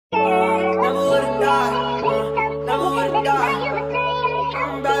thought, never would've thought.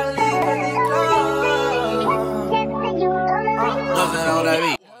 I'm about to leave this club. Nothing on that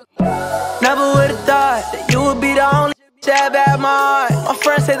beat. Never would've thought that you would be the only that had my heart. My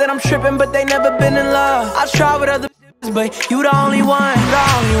friends say that I'm tripping, but they never been in love. I tried with other but you the only one. You the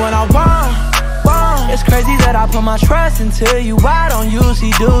only one I want. It's crazy that I put my trust into you. I don't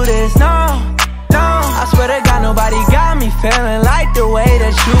usually do this, no. I swear to God, nobody got me feeling like the way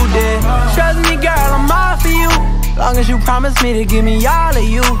that you did. Trust me, girl, I'm all for you, long as you promise me to give me all of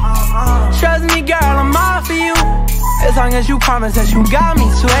you. Trust me, girl, I'm all for you, as long as you promise that you got me,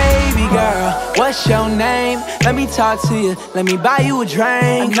 baby girl. What's your name? Let me talk to you, let me buy you a drink.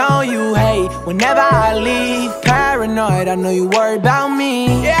 I know you hate whenever I leave. Paranoid, I know you worry about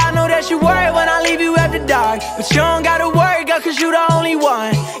me. Yeah, I know that you worry when I leave you after dark, but you don't gotta worry, girl, cause you the only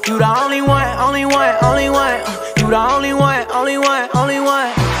one. You the only one, only one, only one. You the only one, only one, only one.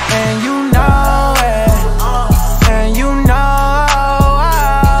 And you know it, and you know,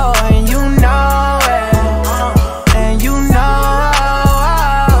 and you know it, and you know.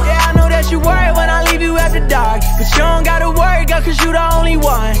 Yeah, I know that you worry when I leave you after dark, but you don't gotta worry, girl, cause you the only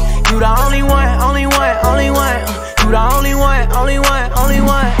one. You the only one, only one, only one. You the only one, only one, only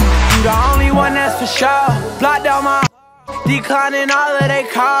one. You the only one, that's for sure. Blocked out my declining all of they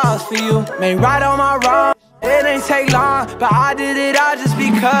calls for you. Made right on my wrong. It ain't take long, but I did it all just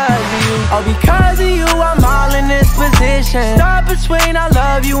because of you. Oh, because of you, I'm all in this position. Stuck between I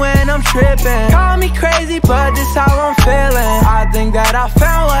love you and I'm tripping. Call me crazy, but this how I'm feeling. I think that I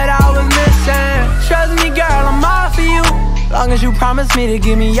found what I was missing. Trust me, girl, I'm all for you, long as you promise me to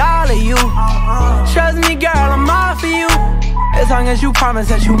give me all of you. Trust me, girl, I'm all for you, as long as you promise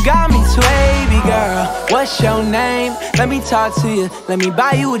that you got me, baby girl. What's your name? Let me talk to you, let me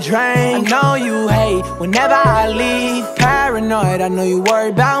buy you a drink. I know you hate whenever I leave. Paranoid, I know you worry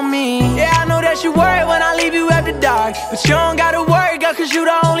about me. Yeah, I know that you worry when I leave you after dark, but you don't gotta worry, girl, cause you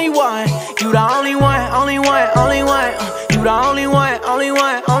the only one. You the only one, only one, only one. You the only one, only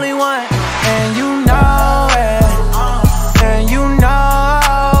one, only one. And you know it, and you know.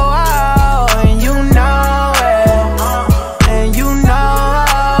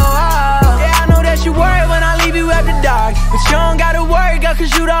 You don't gotta worry, girl,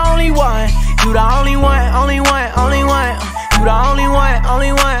 cause you the only one. You the only one, only one, only one. You the only one,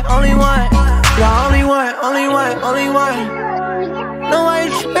 only one, only one. You the only one, only one, only one. No way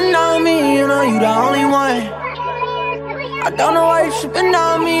you trippin' on me, you know you the only one. I don't know why you trippin'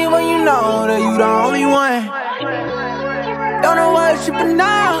 on me when you know that you the only one. Don't know why you trippin'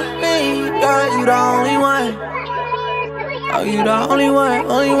 on me, girl, you the only one. Oh, you the only one,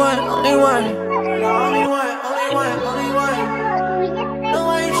 only one, only one. You the only one, only one, only one. No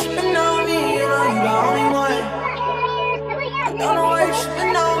way you trippin' on me, you know you the only one. I don't know why you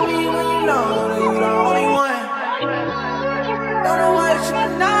trippin' on me when you know